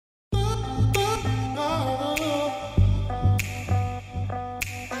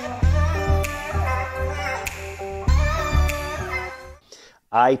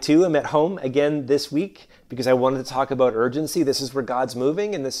I too am at home again this week because I wanted to talk about urgency. This is where God's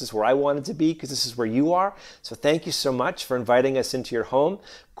moving, and this is where I wanted to be because this is where you are. So thank you so much for inviting us into your home.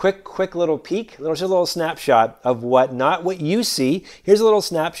 Quick little peek, just a little snapshot of not what you see. Here's a little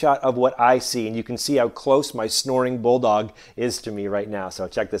snapshot of what I see, and you can see how close my snoring bulldog is to me right now. So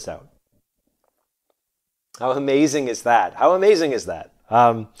check this out. How amazing is that? How amazing is that?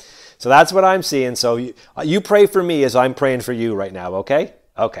 So that's what I'm seeing. So you pray for me as I'm praying for you right now, okay?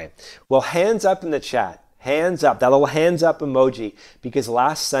 Okay. Well, hands up in the chat. Hands up, that little hands up emoji, because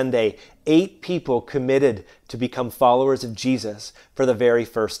last Sunday, 8 people committed to become followers of Jesus for the very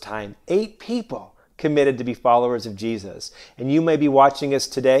first time. 8 people committed to be followers of Jesus. And you may be watching us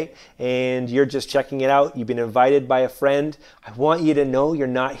today and you're just checking it out. You've been invited by a friend. I want you to know you're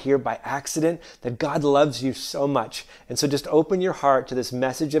not here by accident, that God loves you so much. And so just open your heart to this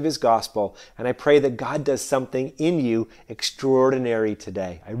message of his gospel. And I pray that God does something in you extraordinary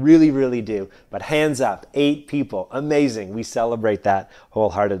today. I really, really do. But hands up, 8 people. Amazing. We celebrate that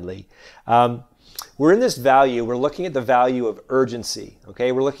wholeheartedly. We're in this value, we're looking at the value of urgency,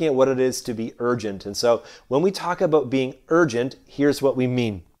 okay? We're looking at what it is to be urgent. And so when we talk about being urgent, here's what we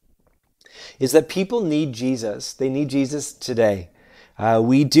mean, is that people need Jesus. They need Jesus today.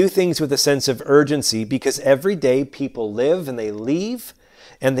 We do things with a sense of urgency because every day people live and they leave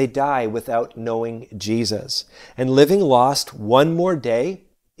and they die without knowing Jesus. And living lost one more day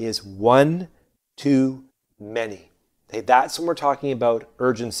is one too many. Okay, that's when we're talking about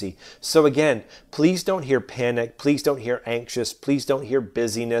urgency. So again, please don't hear panic. Please don't hear anxious. Please don't hear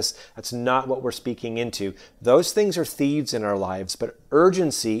busyness. That's not what we're speaking into. Those things are thieves in our lives, but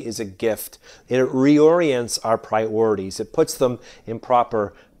urgency is a gift. It reorients our priorities. It puts them in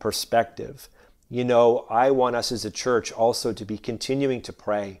proper perspective. You know, I want us as a church also to be continuing to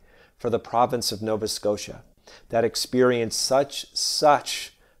pray for the province of Nova Scotia that experienced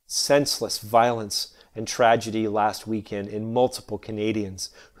such senseless violence and tragedy last weekend in multiple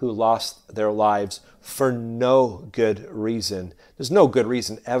Canadians who lost their lives for no good reason. There's no good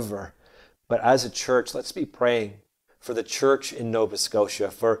reason ever. But as a church, let's be praying for the church in Nova Scotia,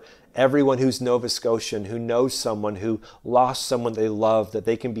 for everyone who's Nova Scotian, who knows someone who lost someone they love, that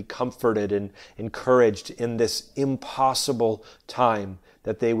they can be comforted and encouraged in this impossible time,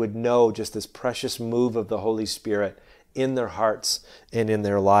 that they would know just this precious move of the Holy Spirit in their hearts and in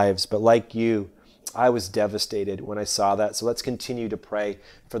their lives. But like you, I was devastated when I saw that. So let's continue to pray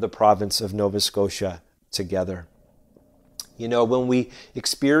for the province of Nova Scotia together. You know, when we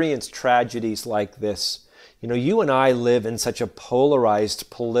experience tragedies like this, you know, you and I live in such a polarized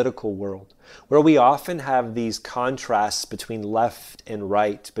political world where we often have these contrasts between left and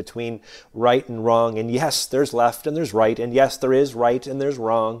right, between right and wrong. And yes, there's left and there's right. And yes, there is right and there's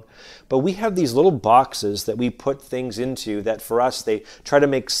wrong. But we have these little boxes that we put things into that for us, they try to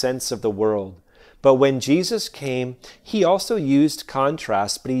make sense of the world. But when Jesus came, he also used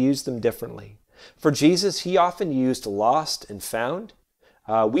contrasts, but he used them differently. For Jesus, he often used lost and found.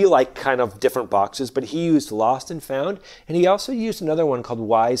 We like kind of different boxes, but he used lost and found, and he also used another one called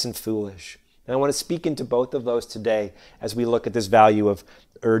wise and foolish. And I want to speak into both of those today as we look at this value of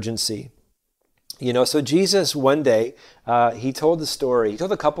urgency. You know, so Jesus one day, he told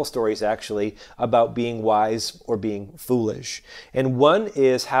a couple stories actually about being wise or being foolish. And one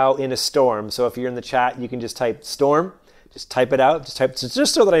is how in a storm, so if you're in the chat, you can just type storm, just type it out,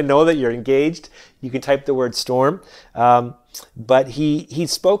 just so that I know that you're engaged, you can type the word storm. But he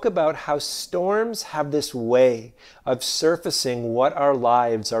spoke about how storms have this way of surfacing what our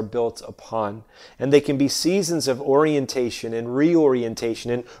lives are built upon. And they can be seasons of orientation and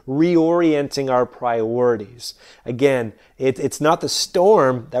reorientation and reorienting our priorities. Again, it's not the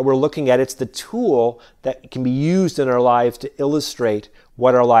storm that we're looking at, it's the tool that can be used in our lives to illustrate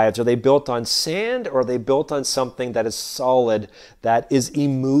what our lives are. They built on sand, or are they built on something that is solid, that is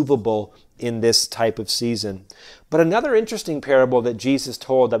immovable in this type of season? But another interesting parable that Jesus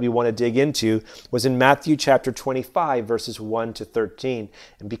told that we want to dig into was in Matthew chapter 25, verses 1 to 13.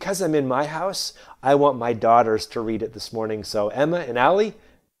 And because I'm in my house, I want my daughters to read it this morning. So Emma and Allie,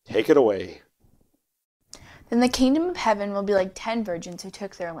 take it away. Then the kingdom of heaven will be like 10 virgins who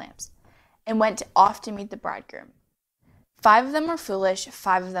took their lamps and went off to meet the bridegroom. 5 of them were foolish,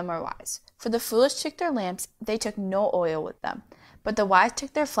 5 of them were wise. For the foolish took their lamps, they took no oil with them. But the wise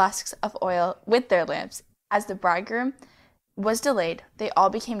took their flasks of oil with their lamps. As the bridegroom was delayed, they all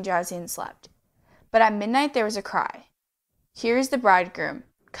became drowsy and slept. But at midnight there was a cry, "Here is the bridegroom,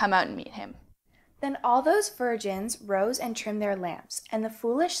 come out and meet him." Then all those virgins rose and trimmed their lamps. And the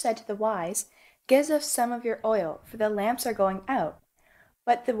foolish said to the wise, "Give us some of your oil, for the lamps are going out."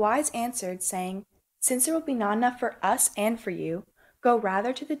 But the wise answered, saying, "Since there will be not enough for us and for you, Go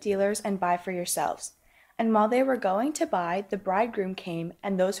rather to the dealers and buy for yourselves." And while they were going to buy, the bridegroom came,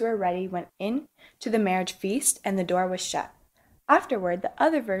 and those who were ready went in to the marriage feast, and the door was shut. Afterward, the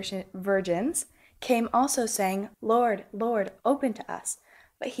other virgins came also, saying, "Lord, Lord, open to us."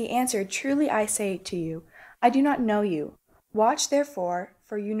 But he answered, "Truly I say to you, I do not know you. Watch therefore,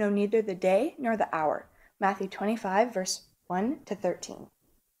 for you know neither the day nor the hour." Matthew 25, verse 1 to 13.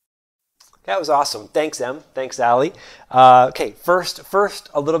 That was awesome. Thanks, Em. Thanks, Allie. Okay, first,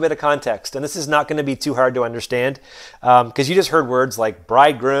 a little bit of context. And this is not going to be too hard to understand because you just heard words like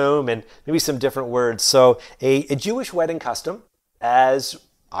bridegroom and maybe some different words. So a Jewish wedding custom, as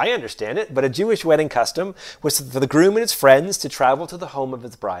I understand it, but a Jewish wedding custom was for the groom and his friends to travel to the home of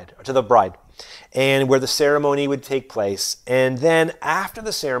his bride, or to the bride, and where the ceremony would take place. And then after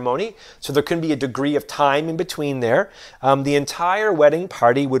the ceremony, so there can be a degree of time in between there, the entire wedding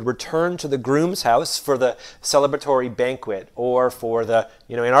party would return to the groom's house for the celebratory banquet, or for the,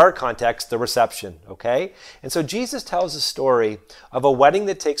 in our context, the reception, okay? And so Jesus tells a story of a wedding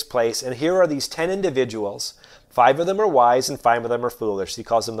that takes place, and here are these 10 individuals. 5 of them are wise and 5 of them are foolish. He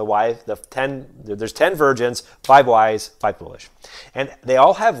calls them there's 10 virgins, 5 wise, 5 foolish. And they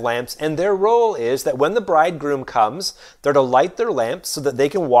all have lamps, and their role is that when the bridegroom comes, they're to light their lamps so that they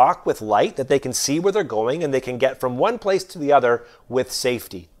can walk with light, that they can see where they're going, and they can get from one place to the other with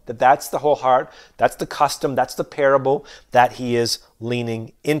safety. That's the whole heart, that's the custom, that's the parable that he is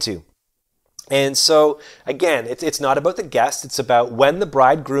leaning into. And so, again, it's not about the guest, it's about when the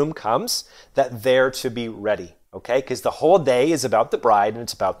bridegroom comes, that they're to be ready. Okay, because the whole day is about the bride and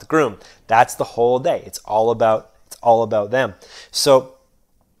it's about the groom. That's the whole day. It's all about them. So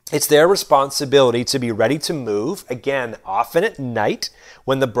it's their responsibility to be ready to move, again, often at night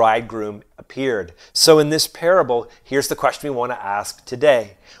when the bridegroom appeared. So in this parable, here's the question we want to ask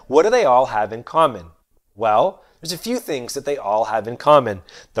today. What do they all have in common? Well, there's a few things that they all have in common.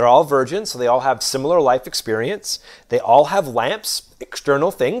 They're all virgins, so they all have similar life experience. They all have lamps,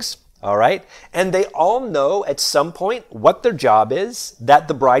 external things. All right. And they all know at some point what their job is, that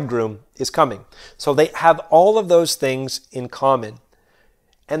the bridegroom is coming. So they have all of those things in common.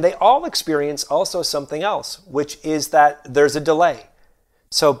 And they all experience also something else, which is that there's a delay.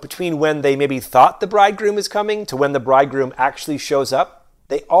 So between when they maybe thought the bridegroom is coming to when the bridegroom actually shows up,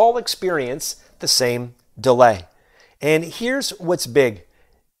 they all experience the same delay. And here's what's big.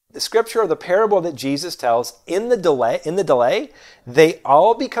 The scripture or the parable that Jesus tells, in the delay, they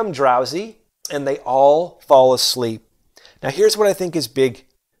all become drowsy and they all fall asleep. Now here's what I think is big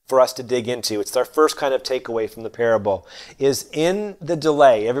for us to dig into. It's our first kind of takeaway from the parable, is in the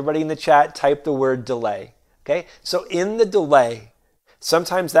delay. Everybody in the chat, type the word delay. Okay? So in the delay,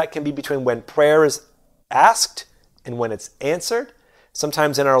 sometimes that can be between when prayer is asked and when it's answered.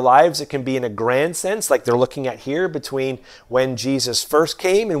 Sometimes in our lives, it can be in a grand sense, like they're looking at here, between when Jesus first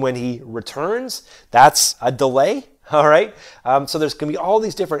came and when he returns. That's a delay, all right? So there's going to be all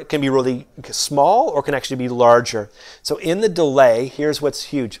these different, it can be really small or can actually be larger. So in the delay, here's what's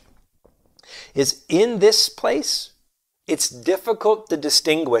huge, is in this place, it's difficult to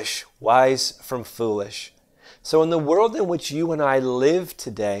distinguish wise from foolish. So in the world in which you and I live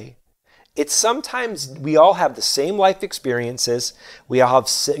today, it's sometimes we all have the same life experiences. We all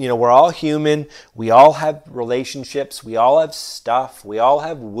have, we're all human. We all have relationships. We all have stuff. We all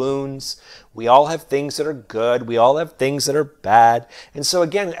have wounds. We all have things that are good. We all have things that are bad. And so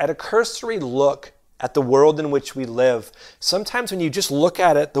again, at a cursory look at the world in which we live, sometimes when you just look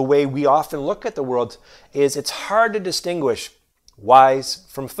at it the way we often look at the world, it's hard to distinguish wise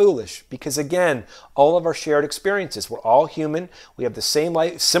from foolish, because again, all of our shared experiences, we're all human, we have the same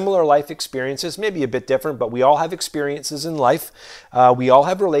similar life experiences, maybe a bit different, but we all have experiences in life, we all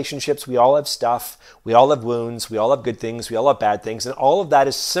have relationships, we all have stuff, we all have wounds, we all have good things, we all have bad things, and all of that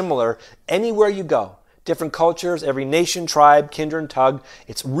is similar anywhere you go. Different cultures, every nation, tribe, kindred, and tongue,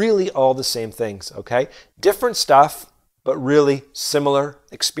 it's really all the same things, okay? Different stuff, but really similar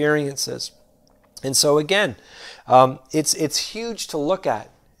experiences. And so again, it's huge to look at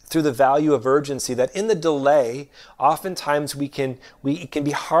through the value of urgency, that in the delay, oftentimes it can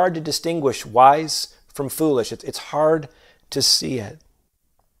be hard to distinguish wise from foolish. It's hard to see it.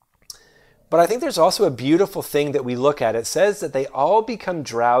 But I think there's also a beautiful thing that we look at. It says that they all become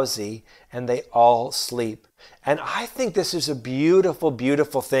drowsy and they all sleep. And I think this is a beautiful,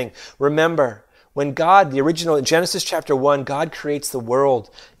 beautiful thing. Remember, when God, the original, in Genesis chapter 1, God creates the world,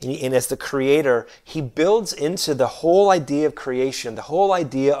 and as the creator, he builds into the whole idea of creation, the whole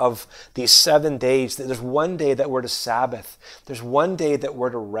idea of these 7 days, that there's one day that we're to Sabbath. There's one day that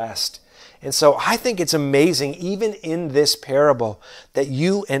we're to rest. And so I think it's amazing, even in this parable, that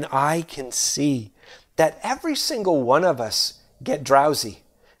you and I can see that every single one of us get drowsy.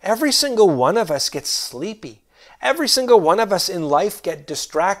 Every single one of us gets sleepy. Every single one of us in life get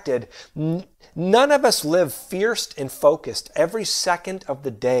distracted. None of us live fierce and focused every second of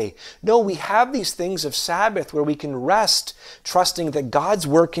the day. No, we have these things of Sabbath where we can rest, trusting that God's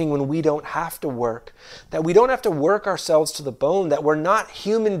working when we don't have to work, that we don't have to work ourselves to the bone, that we're not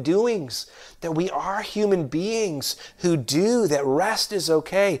human doings, that we are human beings who do, that rest is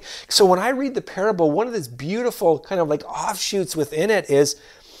okay. So when I read the parable, one of these beautiful kind of like offshoots within it is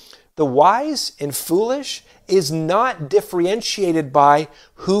the wise and foolish is not differentiated by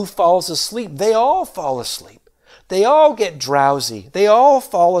who falls asleep. They all fall asleep. They all get drowsy. They all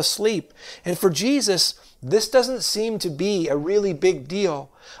fall asleep. And for Jesus, this doesn't seem to be a really big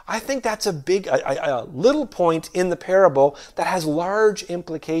deal. I think that's a little point in the parable that has large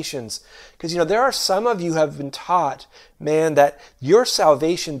implications. Because, there are some of you who have been taught, man, that your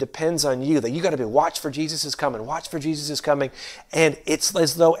salvation depends on you, that you got to be, watch for Jesus is coming, watch for Jesus is coming. And it's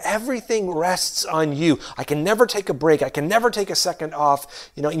as though everything rests on you. I can never take a break. I can never take a second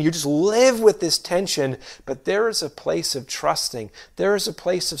off, and you just live with this tension. But there is a place of trusting. There is a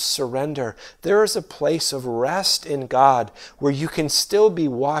place of surrender. There is a place of rest in God where you can still be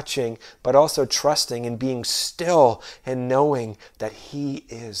watching, but also trusting and being still and knowing that He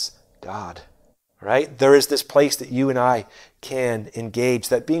is God, right? There is this place that you and I can engage,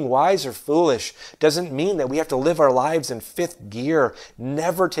 that being wise or foolish doesn't mean that we have to live our lives in fifth gear,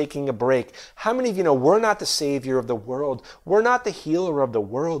 never taking a break. How many of you know we're not the Savior of the world? We're not the healer of the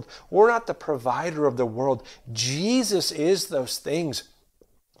world. We're not the provider of the world. Jesus is those things.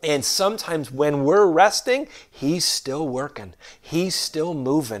 And sometimes when we're resting, He's still working. He's still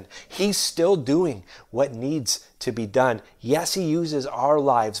moving. He's still doing what needs to be done. Yes, He uses our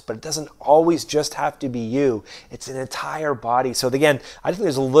lives, but it doesn't always just have to be you. It's an entire body. So again, I think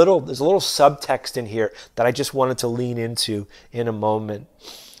there's a little subtext in here that I just wanted to lean into in a moment.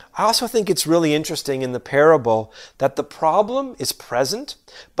 I also think it's really interesting in the parable that the problem is present,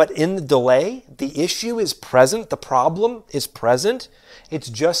 but in the delay, the issue is present, the problem is present, it's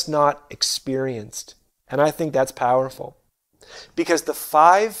just not experienced. And I think that's powerful. Because the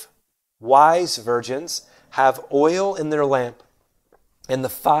 5 wise virgins have oil in their lamp, and the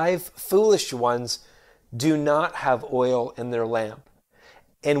 5 foolish ones do not have oil in their lamp.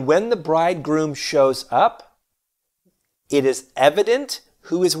 And when the bridegroom shows up, it is evident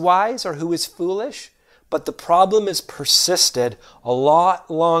who is wise or who is foolish, but the problem is persisted a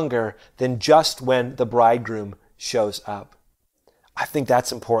lot longer than just when the bridegroom shows up. I think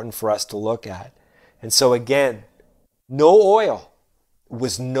that's important for us to look at. And so again, no oil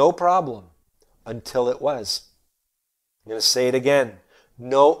was no problem until it was. I'm going to say it again.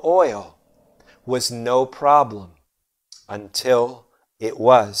 No oil was no problem until it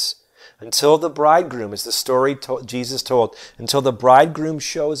was. Until the bridegroom, as the story Jesus told, until the bridegroom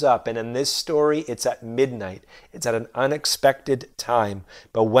shows up. And in this story, it's at midnight. It's at an unexpected time.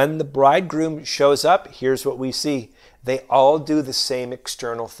 But when the bridegroom shows up, here's what we see. They all do the same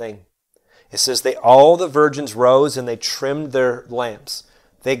external thing. It says all the virgins rose and they trimmed their lamps.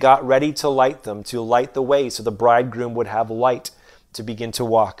 They got ready to light them, to light the way so the bridegroom would have light to begin to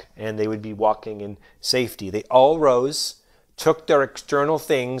walk, and they would be walking in safety. They all rose, took their external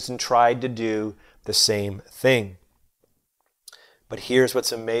things, and tried to do the same thing. But here's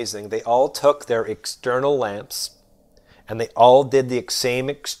what's amazing. They all took their external lamps, and they all did the same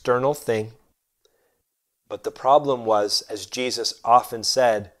external thing. But the problem was, as Jesus often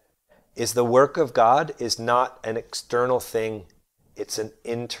said, is the work of God is not an external thing. It's an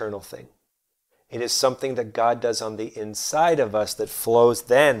internal thing. It is something that God does on the inside of us that flows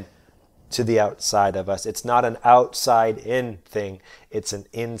then to the outside of us. It's not an outside-in thing. It's an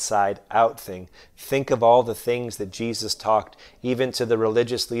inside-out thing. Think of all the things that Jesus talked, even to the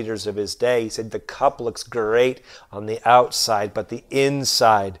religious leaders of His day. He said the cup looks great on the outside, but the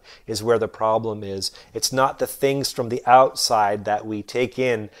inside is where the problem is. It's not the things from the outside that we take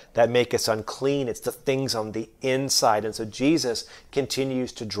in that make us unclean. It's the things on the inside. And so Jesus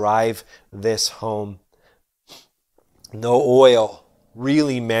continues to drive this home. No oil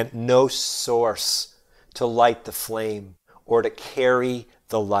really meant no source to light the flame or to carry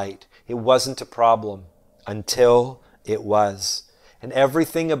the light. It wasn't a problem until it was. And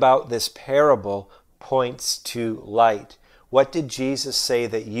everything about this parable points to light. What did Jesus say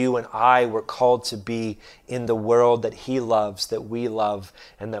that you and I were called to be in the world that He loves, that we love,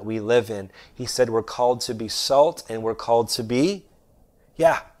 and that we live in? He said we're called to be salt, and we're called to be,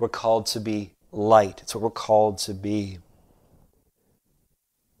 we're called to be light. It's what we're called to be.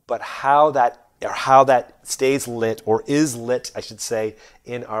 But how that or how that stays lit, or is lit, I should say,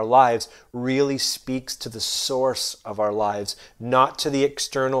 in our lives, really speaks to the source of our lives, not to the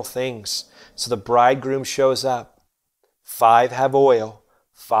external things. So the bridegroom shows up. 5 have oil,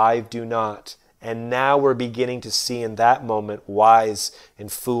 5 do not. And now we're beginning to see in that moment wise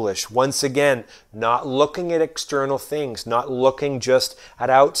and foolish. Once again, not looking at external things, not looking just at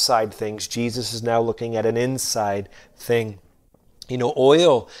outside things. Jesus is now looking at an inside thing. You know,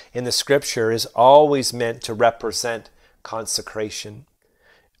 oil in the scripture is always meant to represent consecration.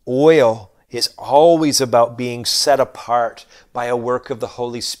 Oil is always about being set apart by a work of the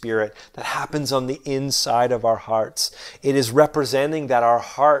Holy Spirit that happens on the inside of our hearts. It is representing that our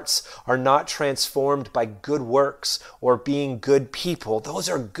hearts are not transformed by good works or being good people. Those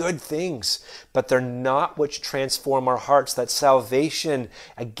are good things, but they're not which transform our hearts. That salvation,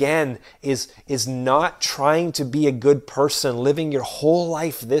 again, is not trying to be a good person, living your whole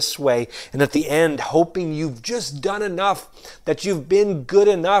life this way, and at the end, hoping you've just done enough, that you've been good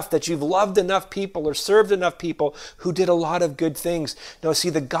enough, that you've loved enough people or served enough people who did a lot of good things. No,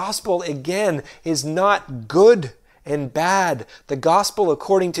 see, the gospel, again, is not good and bad. The gospel,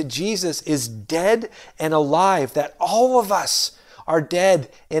 according to Jesus, is dead and alive, that all of us are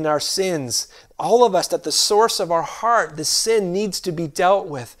dead in our sins. All of us, that the source of our heart, the sin, needs to be dealt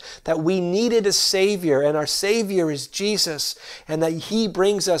with, that we needed a Savior, and our Savior is Jesus, and that He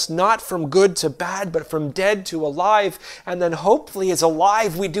brings us not from good to bad, but from dead to alive. And then hopefully as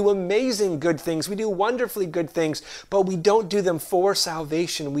alive, we do amazing good things. We do wonderfully good things, but we don't do them for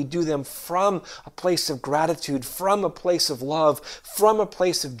salvation. We do them from a place of gratitude, from a place of love, from a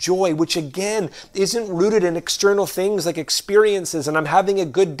place of joy, which again isn't rooted in external things like experiences, and I'm having a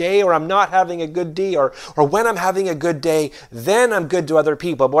good day or I'm not having a good day, or when I'm having a good day, then I'm good to other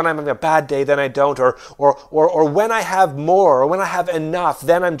people, but when I'm having a bad day, then I don't, or when I have more, or when I have enough,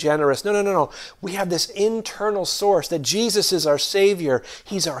 then I'm generous. No. We have this internal source that Jesus is our Savior.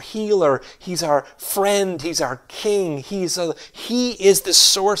 He's our healer. He's our friend. He's our King. He is the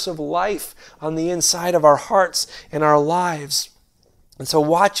source of life on the inside of our hearts and our lives. And so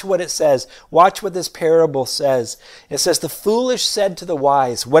watch what it says. Watch what this parable says. It says, the foolish said to the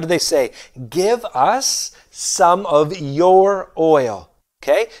wise, what do they say? Give us some of your oil.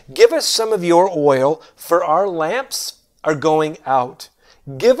 Okay? Give us some of your oil, for our lamps are going out.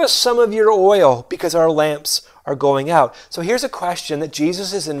 Give us some of your oil because our lamps are going out. So here's a question that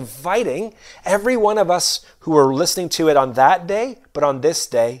Jesus is inviting every one of us who are listening to it on that day, but on this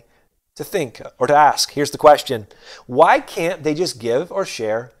day, to think or to ask. Here's the question. Why can't they just give or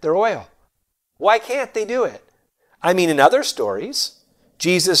share their oil? Why can't they do it? I mean, in other stories,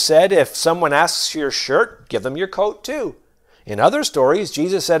 Jesus said, if someone asks you your shirt, give them your coat too. In other stories,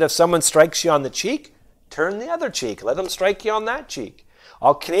 Jesus said, if someone strikes you on the cheek, turn the other cheek. Let them strike you on that cheek.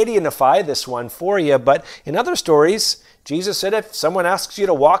 I'll Canadianify this one for you, but in other stories, Jesus said, if someone asks you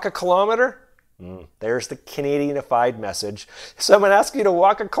to walk a kilometer, there's the Canadianified message. If someone asks you to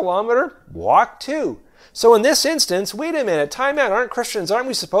walk a kilometer, walk 2. So in this instance, wait a minute, time out. Aren't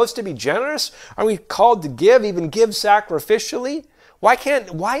we supposed to be generous? Aren't we called to give, even give sacrificially?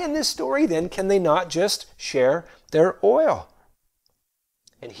 Why in this story then can they not just share their oil?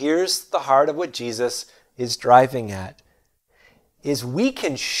 And here's the heart of what Jesus is driving at, is we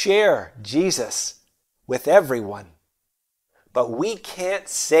can share Jesus with everyone, but we can't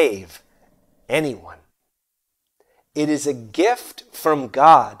save anyone. It is a gift from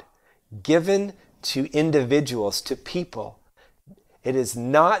God given to individuals, to people. It is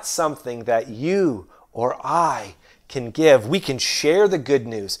not something that you or I can give. We can share the good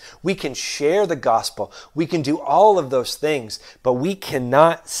news. We can share the gospel. We can do all of those things, but we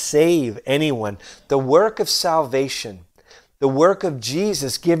cannot save anyone. The work of salvation, the work of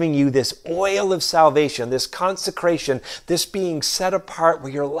Jesus giving you this oil of salvation, this consecration, this being set apart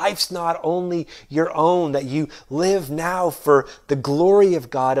where your life's not only your own, that you live now for the glory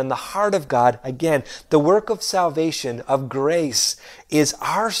of God and the heart of God. Again, the work of salvation, of grace, is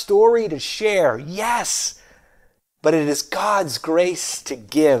our story to share, yes, but it is God's grace to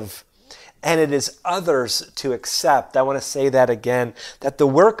give. And it is others to accept. I want to say that again, that the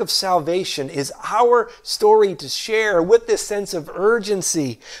work of salvation is our story to share with this sense of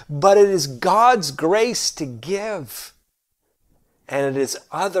urgency, but it is God's grace to give. And it is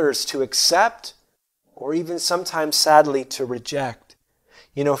others to accept, or even sometimes, sadly, to reject.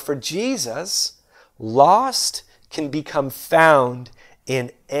 You know, for Jesus, lost can become found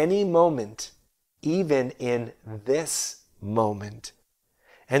in any moment, even in this moment.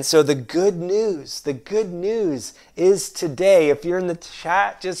 And so the good news is today. If you're in the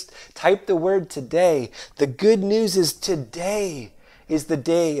chat, just type the word today. The good news is today is the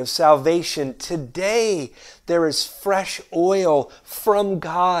day of salvation. Today, there is fresh oil from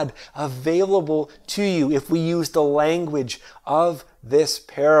God available to you if we use the language of this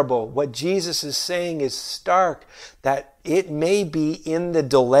parable. What Jesus is saying is stark, that it may be in the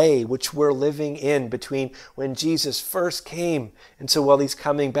delay which we're living in between when Jesus first came and so while he's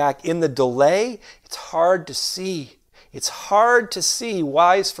coming back. In the delay, it's hard to see. It's hard to see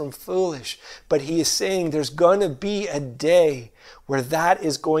wise from foolish, but he is saying there's going to be a day where that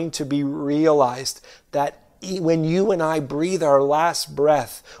is going to be realized, that when you and I breathe our last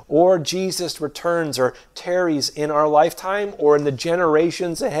breath, or Jesus returns or tarries in our lifetime or in the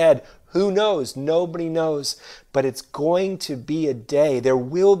generations ahead, who knows? Nobody knows. But it's going to be a day, there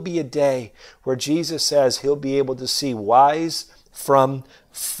will be a day where Jesus says he'll be able to see wise from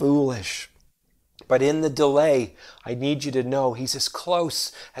foolish. But in the delay, I need you to know he's as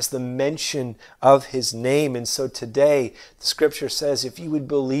close as the mention of his name. And so today, the scripture says, if you would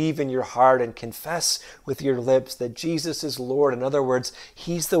believe in your heart and confess with your lips that Jesus is Lord, in other words,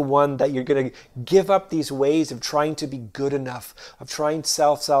 he's the one that you're going to give up these ways of trying to be good enough, of trying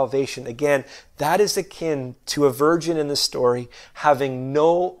self-salvation. Again, that is akin to a virgin in the story having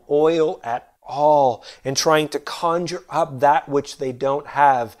no oil at all and trying to conjure up that which they don't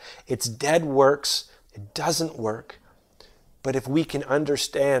have. It's dead works. It doesn't work. But if we can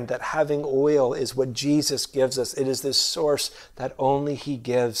understand that having oil is what Jesus gives us, it is this source that only he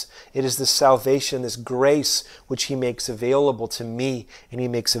gives. It is this salvation, this grace, which he makes available to me and he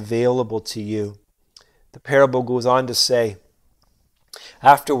makes available to you. The parable goes on to say,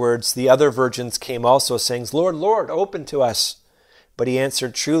 afterwards, the other virgins came also, saying, Lord, Lord, open to us. But he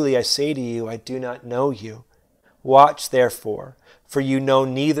answered, truly, I say to you, I do not know you. Watch therefore, for you know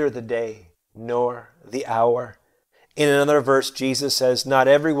neither the day nor the hour. In another verse, Jesus says, not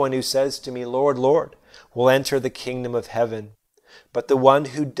everyone who says to me, Lord, Lord, will enter the kingdom of heaven, but the one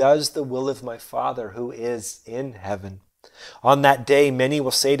who does the will of my Father who is in heaven. On that day, many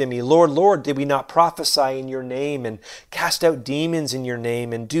will say to me, Lord, Lord, did we not prophesy in your name and cast out demons in your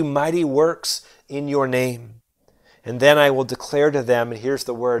name and do mighty works in your name? And then I will declare to them, and here's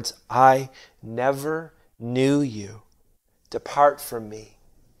the words, I never knew you. Depart from me,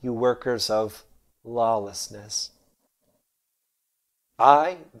 you workers of lawlessness.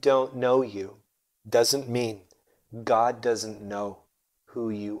 I don't know you doesn't mean God doesn't know who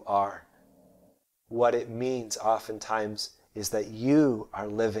you are. What it means oftentimes is that you are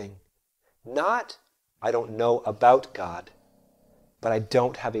living, not I don't know about God, but I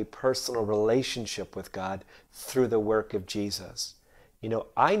don't have a personal relationship with God through the work of Jesus. You know,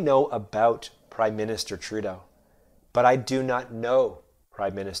 I know about Prime Minister Trudeau, but I do not know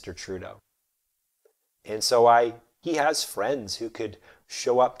Prime Minister Trudeau. And so he has friends who could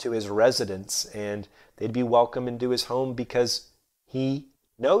show up to his residence and they'd be welcome into his home because he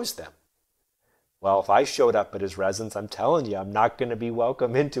knows them. Well, if I showed up at his residence, I'm telling you, I'm not going to be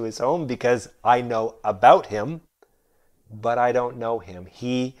welcome into his home because I know about him, but I don't know him.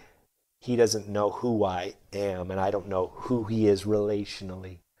 He doesn't know who I am, and I don't know who he is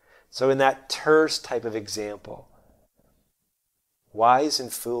relationally. So in that terse type of example, wise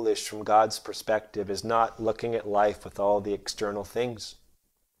and foolish from God's perspective is not looking at life with all the external things.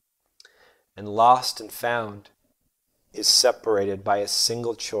 And lost and found is separated by a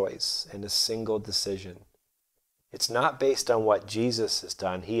single choice and a single decision. It's not based on what Jesus has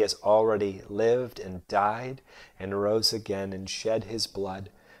done. He has already lived and died and rose again and shed his blood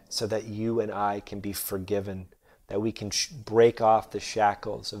so that you and I can be forgiven, that we can break off the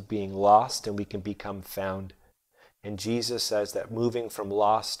shackles of being lost and we can become found. And Jesus says that moving from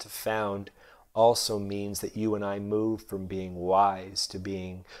lost to found also means that you and I move from being wise to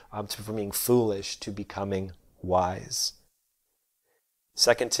being from being foolish to becoming wise.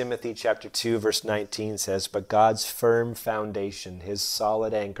 2 Timothy chapter 2 verse 19 says, but God's firm foundation, his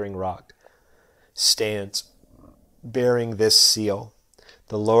solid anchoring rock, stands bearing this seal.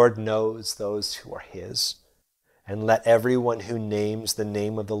 The Lord knows those who are his. And let everyone who names the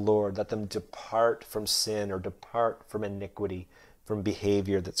name of the Lord, let them depart from sin or depart from iniquity, from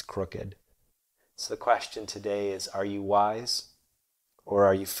behavior that's crooked. So the question today is, are you wise or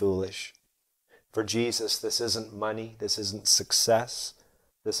are you foolish? For Jesus, this isn't money, this isn't success,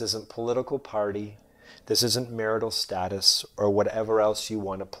 this isn't political party, this isn't marital status or whatever else you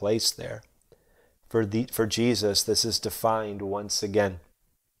want to place there. For Jesus, this is defined once again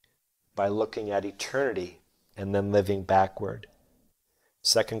by looking at eternity and then living backward.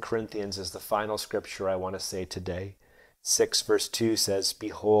 2 Corinthians is the final scripture I want to say today. 6 verse 2 says,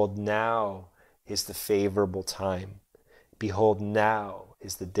 behold, now is the favorable time. Behold, now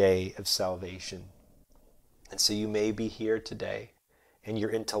is the day of salvation. And so you may be here today and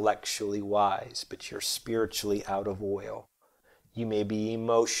you're intellectually wise, but you're spiritually out of oil. You may be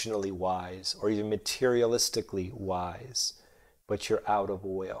emotionally wise or even materialistically wise, but you're out of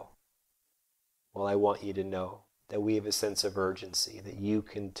oil. Well, I want you to know that we have a sense of urgency, that you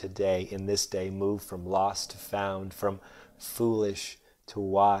can today, in this day, move from lost to found, from foolish to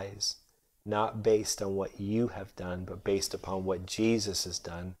wise, not based on what you have done, but based upon what Jesus has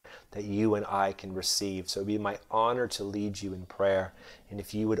done, that you and I can receive. So it would be my honor to lead you in prayer. And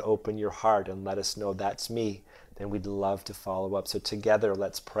if you would open your heart and let us know that's me, then we'd love to follow up. So together,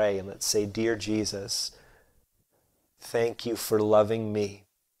 let's pray and let's say, Dear Jesus, thank you for loving me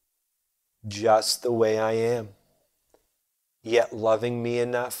just the way I am, yet loving me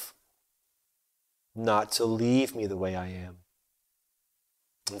enough not to leave me the way I am.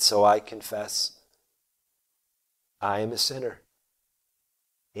 And so I confess, I am a sinner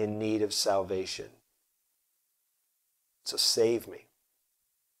in need of salvation. So save me.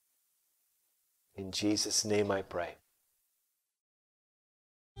 In Jesus' name I pray.